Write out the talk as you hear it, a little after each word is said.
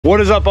What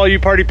is up, all you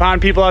party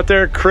pond people out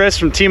there? Chris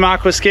from Team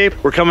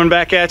Aquascape. We're coming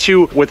back at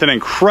you with an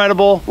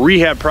incredible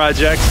rehab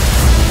project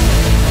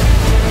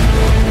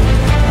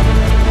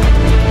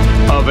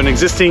of an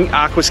existing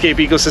aquascape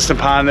ecosystem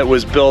pond that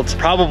was built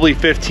probably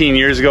 15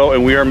 years ago,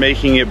 and we are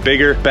making it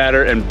bigger,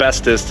 better, and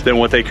bestest than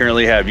what they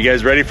currently have. You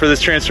guys ready for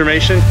this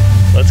transformation?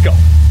 Let's go.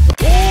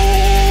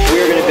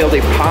 We're gonna build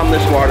a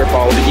pondless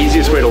waterfall. The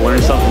easiest way to learn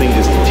something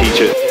is to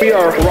teach it. We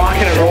are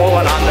rocking and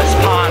rolling on this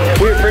pond.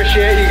 We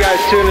appreciate you guys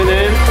tuning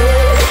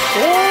in.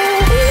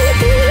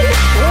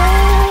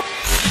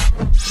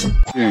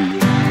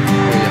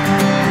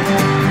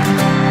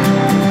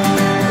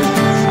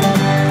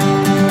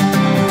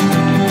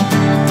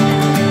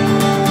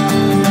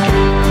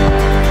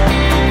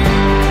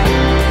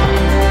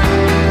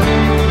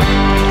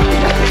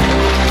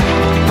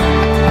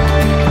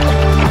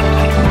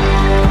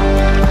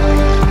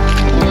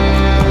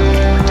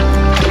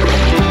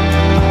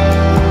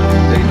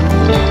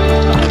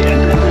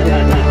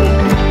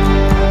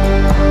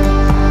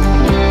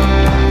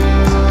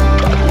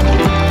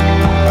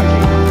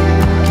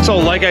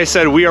 Like I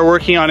said, we are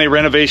working on a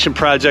renovation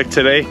project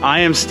today. I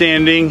am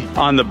standing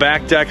on the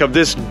back deck of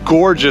this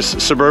gorgeous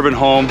suburban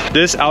home.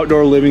 This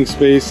outdoor living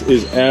space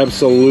is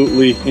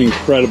absolutely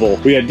incredible.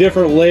 We had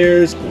different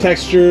layers,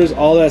 textures,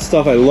 all that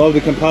stuff. I love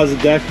the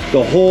composite deck.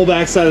 The whole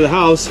back side of the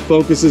house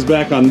focuses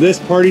back on this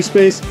party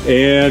space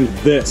and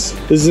this.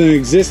 This is an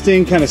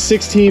existing kind of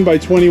 16 by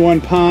 21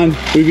 pond.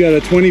 We've got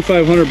a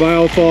 2,500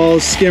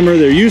 biofalls skimmer.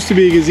 There used to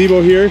be a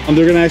gazebo here.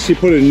 They're gonna actually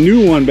put a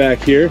new one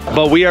back here.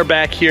 But we are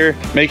back here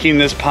making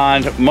this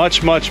pond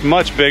much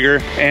bigger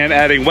and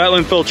adding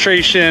wetland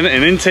filtration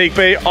and intake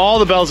bay, all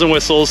the bells and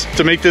whistles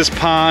to make this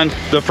pond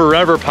the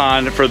forever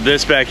pond for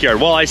this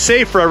backyard. Well, I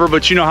say forever,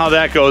 but you know how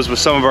that goes with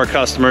some of our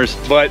customers.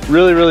 But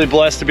really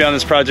blessed to be on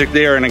this project.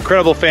 They are an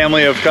incredible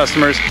family of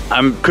customers.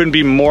 I couldn't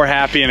be more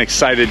happy and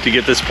excited to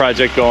get this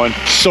project going.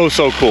 So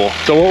cool.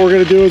 So what we're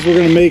gonna do is we're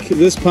gonna make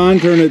this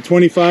pond turn it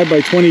 25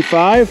 by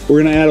 25.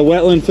 We're gonna add a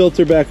wetland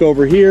filter back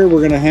over here.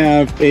 We're gonna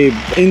have a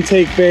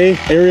intake bay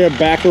area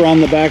back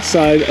around the back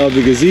side of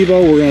the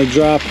gazebo. We're gonna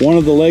drop one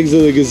of the legs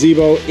of the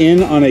gazebo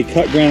in on a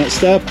cut granite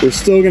step. We're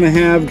still gonna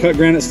have cut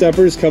granite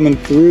steppers coming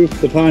through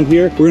the pond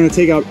here. We're gonna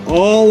take out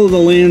all of the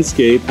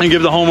landscape and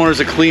give the homeowners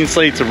a clean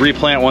slate to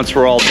replant once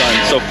we're all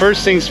done. So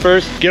first things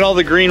first, get all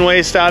the green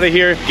waste out of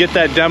here, get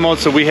that demoed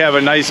so we have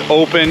a nice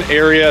open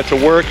area to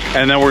work,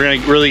 and then we're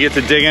gonna really get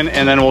to digging,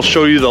 and then we'll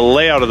show you the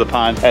layout of the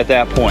pond at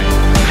that point.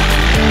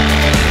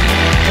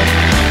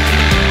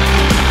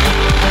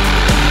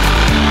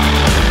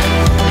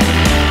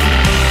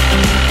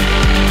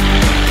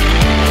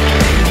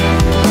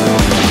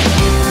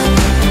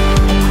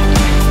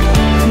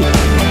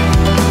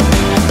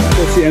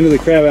 The end of the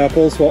crab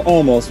apples. Well,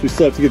 almost. We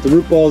still have to get the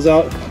root balls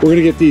out. We're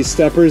gonna get these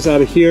steppers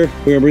out of here.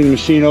 We're gonna bring the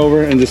machine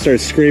over and just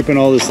start scraping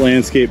all this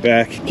landscape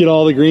back. Get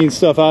all the green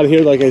stuff out of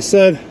here, like I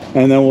said,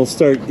 and then we'll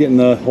start getting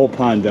the whole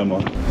pond demo.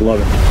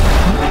 Love it.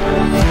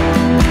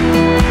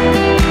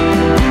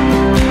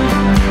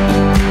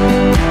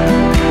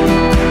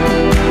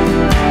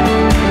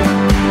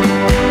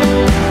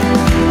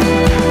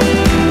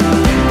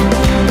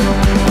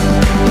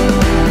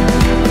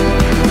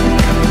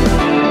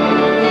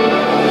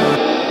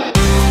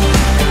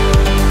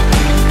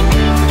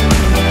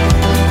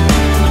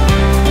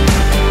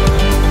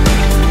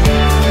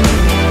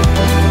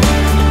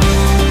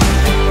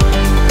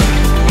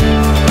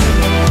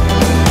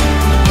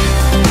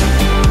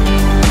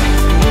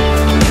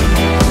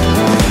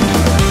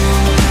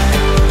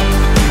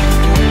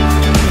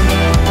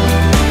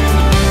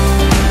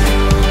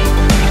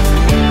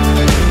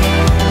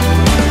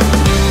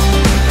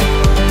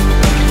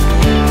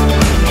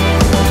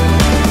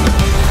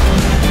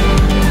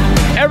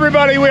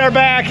 Everybody, we are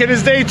back. It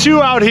is day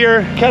 2 out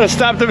here. Kind of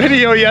stopped the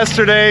video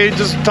yesterday,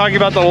 just talking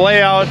about the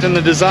layout and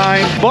the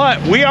design.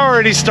 But we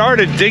already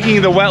started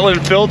digging the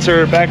wetland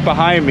filter back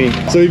behind me.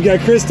 So we've got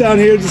Chris down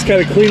here just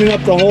kind of cleaning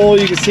up the hole.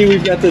 You can see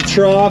we've got the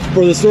trough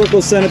for the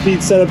snorkel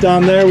centipede set up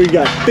down there. We've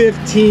got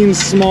 15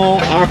 small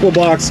aqua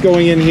blocks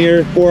going in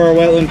here for our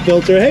wetland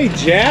filter. Hey,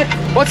 Jack.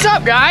 What's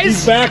up, guys?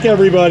 He's back,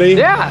 everybody.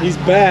 Yeah. He's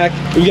back.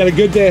 We got a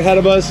good day ahead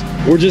of us.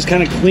 We're just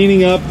kind of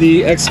cleaning up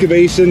the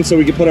excavation so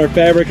we can put our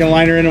fabric and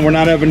liner in, and we're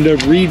not having to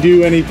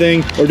redo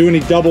anything or do any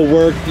double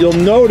work. You'll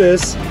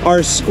notice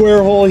our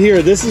square hole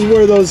here. This is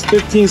where those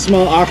 15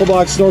 small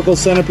aquablock snorkel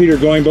centipede are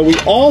going, but we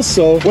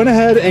also went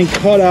ahead and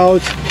cut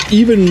out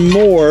even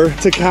more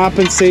to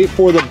compensate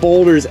for the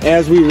boulders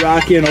as we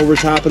rock in over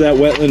top of that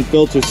wetland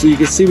filter. So you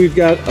can see we've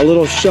got a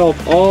little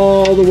shelf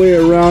all the way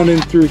around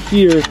and through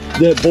here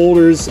that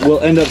boulders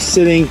will end up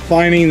sitting,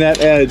 finding that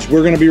edge.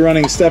 We're gonna be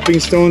running stepping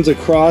stones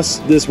across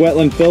this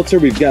wetland filter.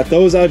 We've got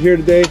those out here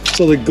today.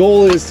 So the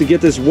goal is to get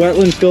this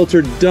wetland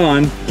filter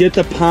done, get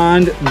the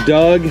pond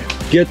dug,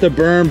 get the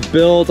berm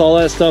built, all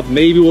that stuff.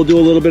 Maybe we'll do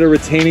a little bit of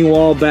retaining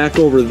wall back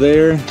over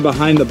there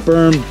behind the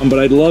berm, but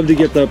I'd love to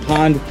get the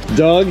pond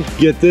dug,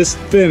 get this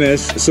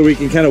finished so we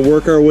can kind of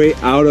work our way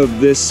out of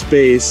this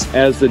space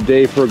as the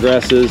day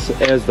progresses,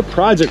 as the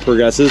project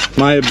progresses.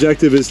 My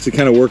objective is to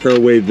kind of work our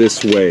way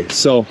this way.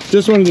 So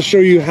just wanted to show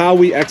you how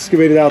we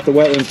excavated out the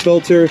wetland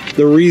filter,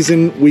 the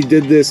reason we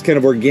did this kind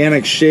of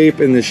organic shape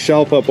and this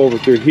shelf up over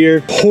through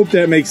here. Hope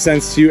that makes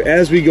sense to you.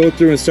 As we go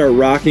through and start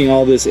rocking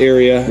all this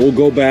area, we'll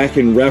go back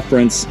and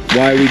reference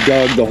why we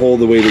dug the hole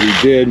the way that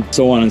we did,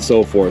 so on and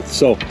so forth.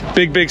 So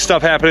big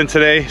stuff happening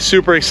today.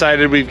 Super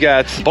excited. We've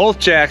got both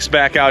Jacks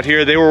back out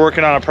here. They were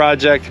working on a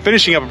project,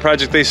 finishing up a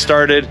project they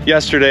started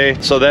yesterday,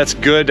 so that's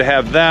good to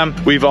have them.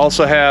 We've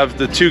also have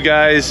the two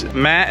guys,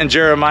 Matt and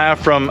Jeremiah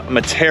from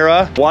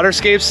Matera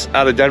Waterscapes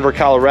out of Denver,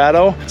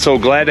 Colorado. So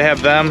glad to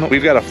have them.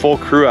 We've got a full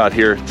crew out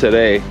here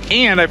today.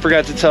 And I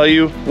forgot to tell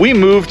you, we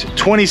moved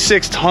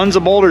 26 tons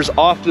of boulders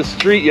off the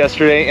street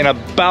yesterday in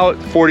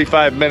about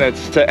 45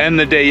 minutes to end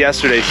the day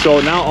yesterday. So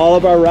now all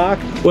of our rock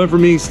went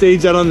from being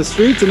staged out on the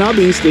street to now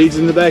being staged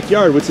in the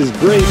backyard, which is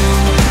great.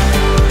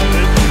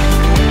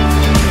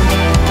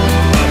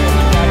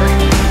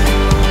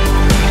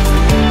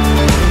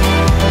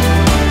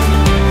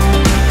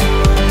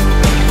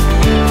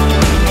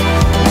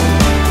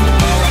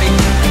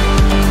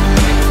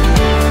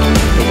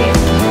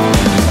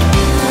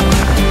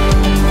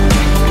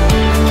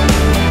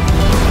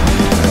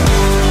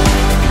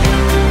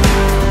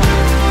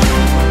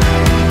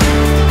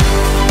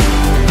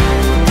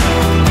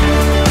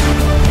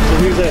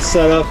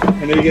 Setup.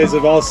 I know you guys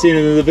have all seen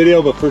it in the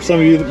video, but for some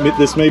of you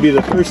this may be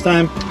the first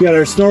time. We got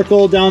our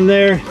snorkel down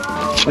there,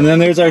 and then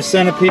there's our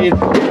centipede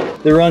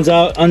that runs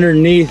out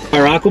underneath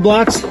our aqua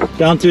blocks.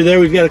 Down through there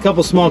we've got a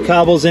couple small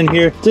cobbles in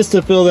here just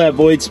to fill that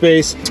void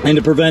space and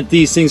to prevent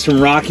these things from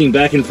rocking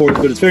back and forth.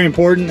 But it's very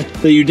important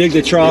that you dig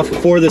the trough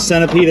for the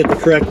centipede at the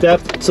correct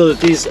depth so that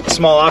these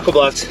small aqua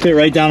blocks fit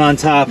right down on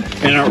top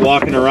and aren't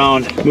walking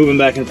around moving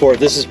back and forth.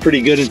 This is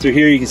pretty good. And through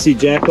here you can see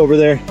Jack over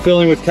there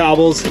filling with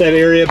cobbles that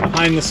area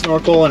behind the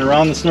snorkel and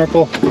around the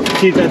snorkel.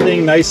 Keep that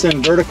thing nice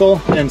and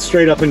vertical and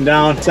straight up and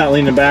down. It's not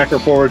leaning back or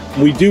forward.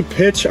 We do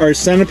pitch our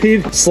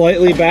centipede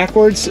slightly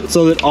backwards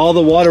so that all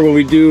the water, when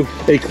we do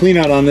a clean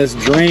out on this,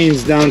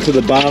 drains down to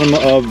the bottom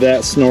of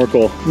that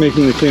snorkel,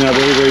 making the clean out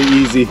very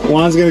easy.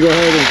 Juan's gonna go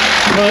ahead and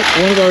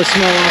cut one of our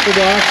small aqua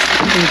blocks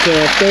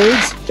into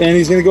thirds, and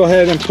he's gonna go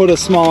ahead and put a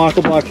small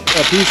aqua block,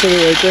 a piece of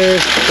it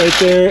right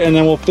there, and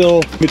then we'll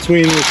fill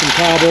between with some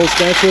cobbles.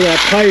 That's where that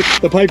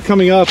pipe, the pipe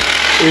coming up,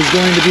 is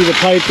going to be the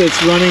pipe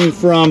that's running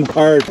from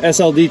our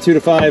SLD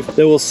 2-5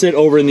 that will sit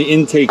over in the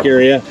intake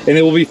area, and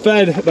it will be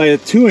fed by a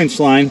 2-inch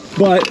line,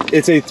 but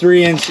it's a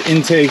 3-inch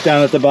intake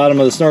down at the bottom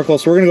of the snorkel.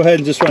 So we're gonna go ahead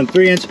and just run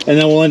 3-inch, and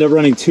then we'll end up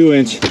running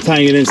 2-inch,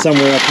 tying it in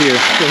somewhere up here.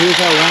 So here's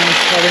how Ryan's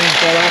cutting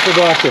that aqua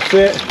block to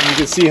fit. And you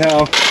can see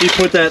how he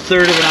put that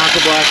third of an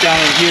aqua block down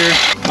in here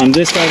on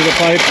this side of the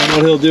pipe, and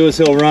what he'll do is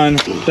he'll run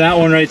that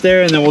one right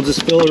there, and then we'll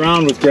just fill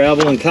around with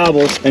gravel and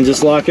cobbles and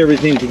just lock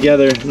everything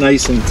together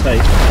nice and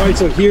tight. All right,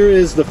 so here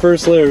is the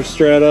first layer of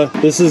strata.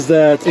 This is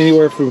that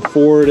anywhere from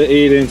 4 to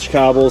 8-inch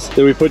cobbles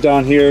that we put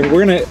down here.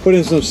 We're gonna put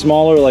in some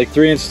smaller, like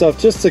 3-inch stuff,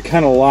 just to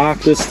kind of lock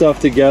this stuff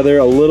together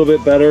a little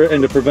bit better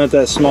and to prevent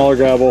that smaller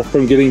gravel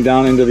from getting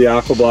down into the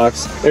aqua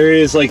blocks.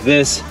 Areas like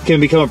this can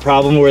become a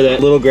problem where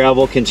that little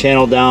gravel can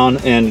channel down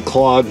and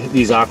clog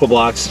these aqua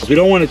blocks. We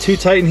don't want it too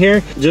tight in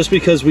here, just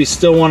because we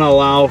still want to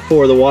allow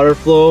for the water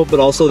flow, but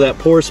also that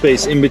pore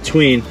space in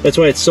between. That's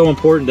why it's so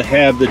important to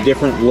have the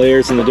different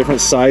layers and the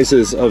different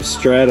sizes of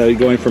strata,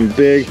 going from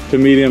big to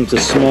medium to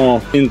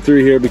small in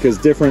through here, because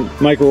different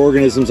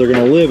microorganisms are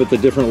going to live at the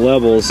different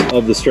levels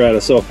of the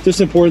strata. So just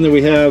important that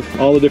we have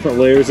all the different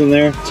layers in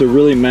there to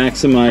really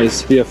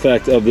maximize the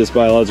effect of this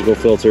biological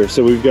filter.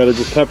 So we've got to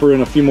just pepper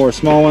in a few more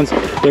small ones.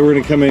 Then we're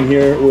going to come in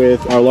here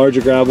with our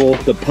larger gravel,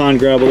 the pond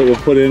gravel that we'll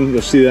put in.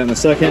 You'll see that in a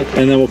second.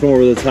 And then we'll come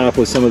over the top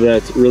with some of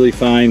that really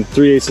fine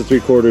 3/8 to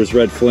 3/4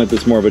 red flint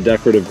that's more of a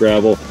decorative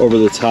gravel over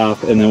the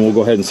top. And then we'll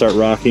go ahead and start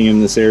rocking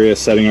in this area,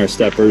 setting our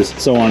steppers,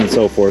 so on and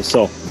so forth.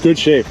 So good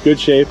shape, good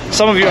shape.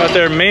 Some of you out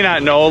there may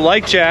not know,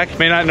 like Jack,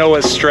 may not know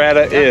what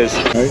strata is.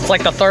 Right. It's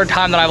like the 3rd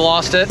time that I've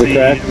lost it.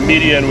 The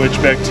media in which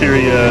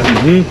bacteria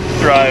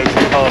thrive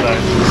and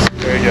colonize.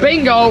 There you go.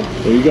 Bingo!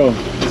 There you go.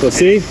 So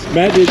see,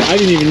 Matt did, I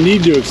didn't even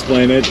need to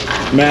explain it,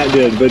 Matt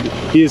did, but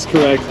he is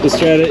correct. The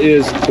strata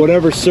is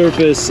whatever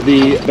surface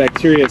the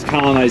bacteria is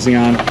colonizing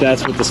on,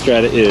 that's what the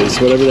strata is.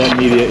 Whatever that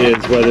media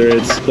is, whether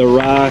it's the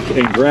rock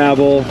and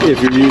gravel,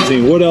 if you're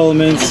using wood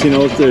elements, you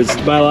know, if there's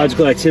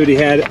biological activity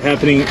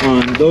happening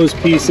on those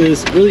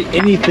pieces, really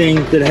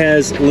anything that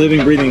has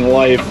living, breathing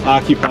life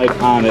occupied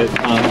on it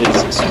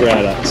is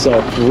strata.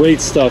 So great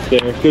stuff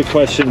there. Good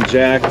question,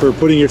 Jack, for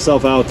putting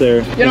yourself out there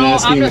and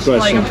asking the question.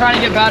 Like, I'm trying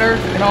to get better,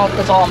 you know,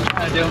 that's all I'm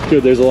trying to do.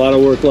 Good, there's a lot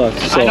of work left.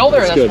 So I know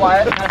there is, that's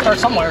why I gotta start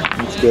somewhere.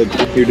 good.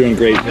 You're doing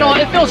great. You know,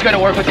 it feels good to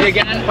work with you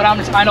again, but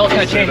I know it's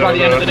going to change by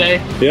the end of the day.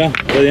 Yeah,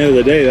 by the end of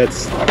the day,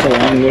 that's a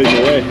long ways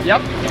away.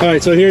 Yep. All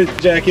right, so here's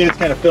Jack is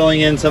kind of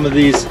filling in some of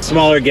these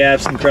smaller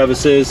gaps and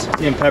crevices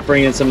and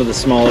peppering in some of the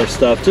smaller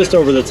stuff just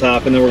over the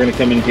top, and then we're going to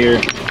come in here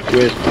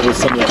with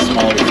some of that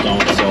smaller stone.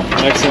 So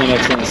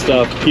excellent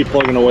stuff. Keep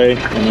plugging away,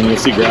 and then you'll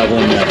see gravel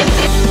in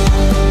next.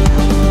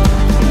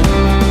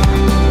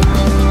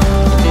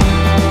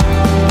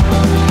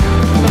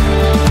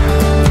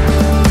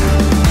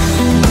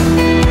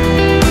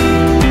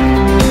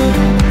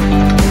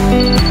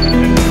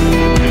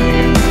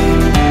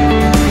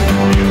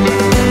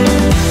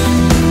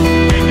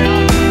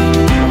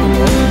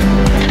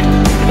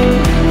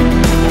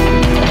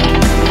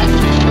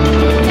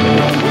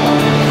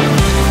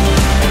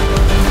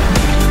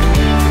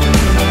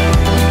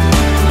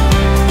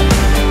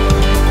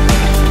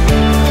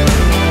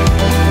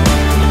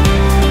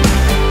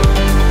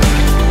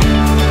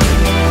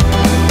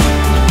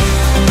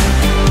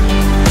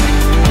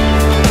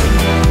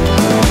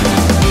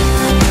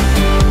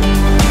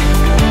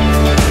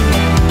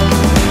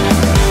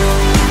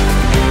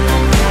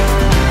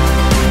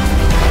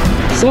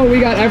 So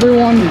we got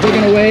everyone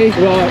digging away.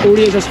 Well, Udi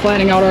is just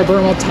flattening out our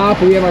berm up top.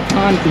 We have our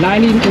pond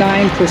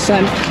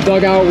 99%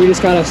 dug out. We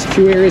just got a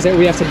few areas that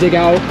we have to dig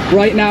out.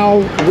 Right now,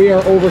 we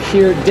are over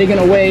here digging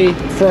away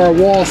for our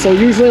wall. So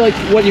usually, like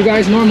what you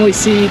guys normally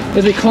see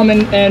is we come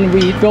in and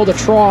we build a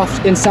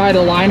trough inside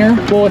a liner.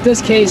 Well, in this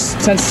case,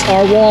 since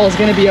our wall is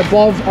going to be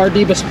above our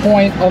deepest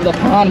point of the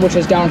pond, which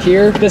is down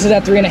here, this is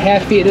at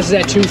 3.5 feet, this is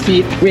at 2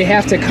 feet. We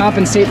have to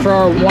compensate for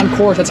our one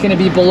course that's going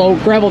to be below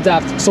gravel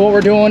depth. So what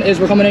we're doing is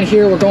we're coming in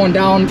here, we're going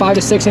down 5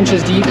 to 6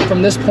 inches deep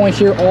from this point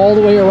here all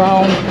the way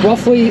around,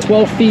 roughly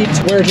 12 feet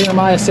where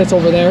Jeremiah sits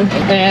over there.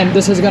 And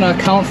this is going to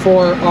account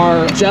for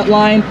our jet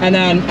line and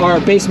then our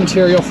base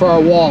material for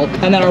our wall.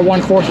 And then our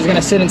one course is going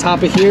to sit on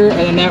top of here, and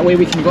then that way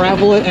we can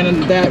gravel it, and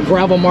then that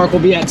gravel mark will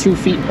be at 2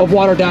 feet of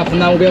water depth,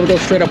 and then we'll be able to go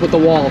straight up with the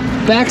wall.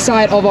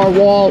 Backside of our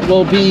wall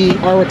will be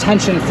our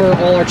retention for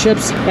all our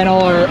chips and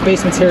all our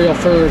base material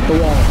for the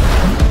wall.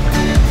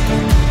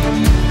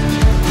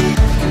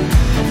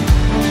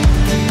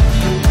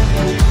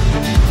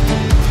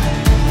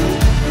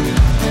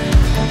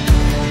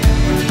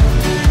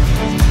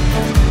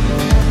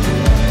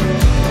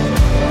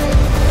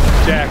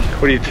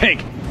 What do you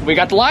think? We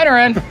got the liner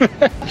in,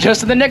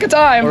 just in the nick of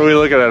time. What are we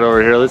looking at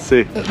over here? Let's see.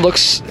 It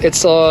looks,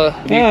 it's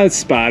it's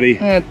spotty.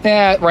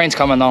 Yeah, rain's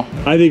coming though.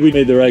 I think we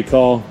made the right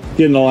call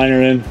getting the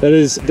liner in. That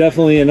is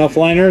definitely enough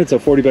liner. It's a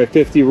 40 by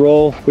 50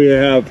 roll. We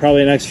have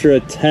probably an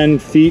extra 10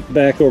 feet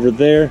back over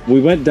there.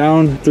 We went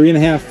down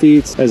 3.5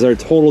 feet as our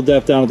total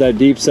depth down at that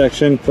deep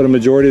section, but a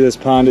majority of this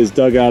pond is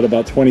dug out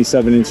about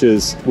 27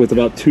 inches with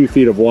about 2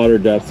 feet of water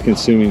depth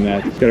consuming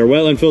that. Got our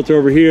wetland filter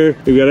over here.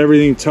 We've got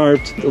everything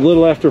tarped a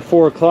little after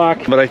 4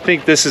 o'clock, but I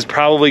think this is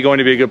probably going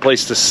to be a good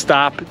place to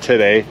stop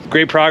today.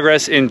 Great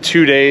progress in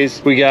 2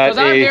 days. We got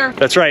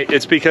that's right.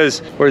 It's because,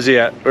 where's he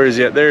at? Where is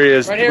he at? There he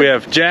is. Right here. We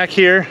have Jack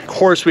here. Of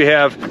course, we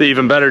have the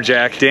even better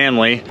Jack,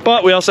 Danley,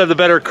 but we also have the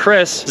better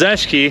Chris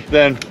Zeschke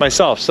than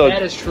myself. So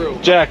that is true.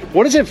 Jack,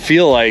 what does it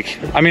feel like?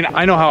 I mean,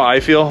 I know how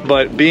I feel,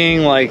 but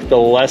being like the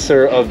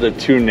lesser of the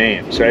two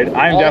names, right?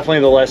 I'm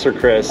definitely the lesser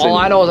Chris. All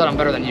I know is that I'm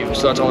better than you,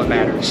 so that's all that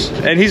matters.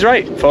 And he's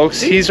right, folks.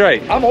 See? He's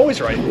right. I'm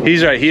always right.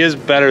 He's right. He is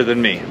better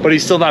than me, but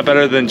he's still not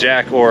better than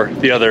Jack or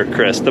the other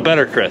Chris, the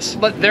better Chris.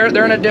 But they're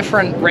in a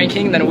different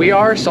ranking than we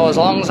are, so as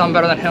long as I'm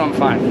better than him, I'm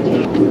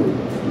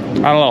fine.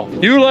 I don't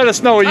know. You let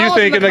us know what you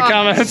think in the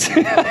comments.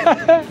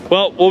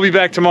 Well, we'll be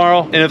back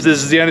tomorrow, and if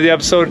this is the end of the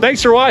episode,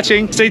 thanks for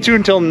watching. Stay tuned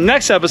until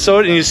next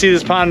episode, and you see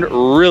this pond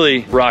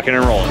really rocking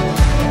and rolling.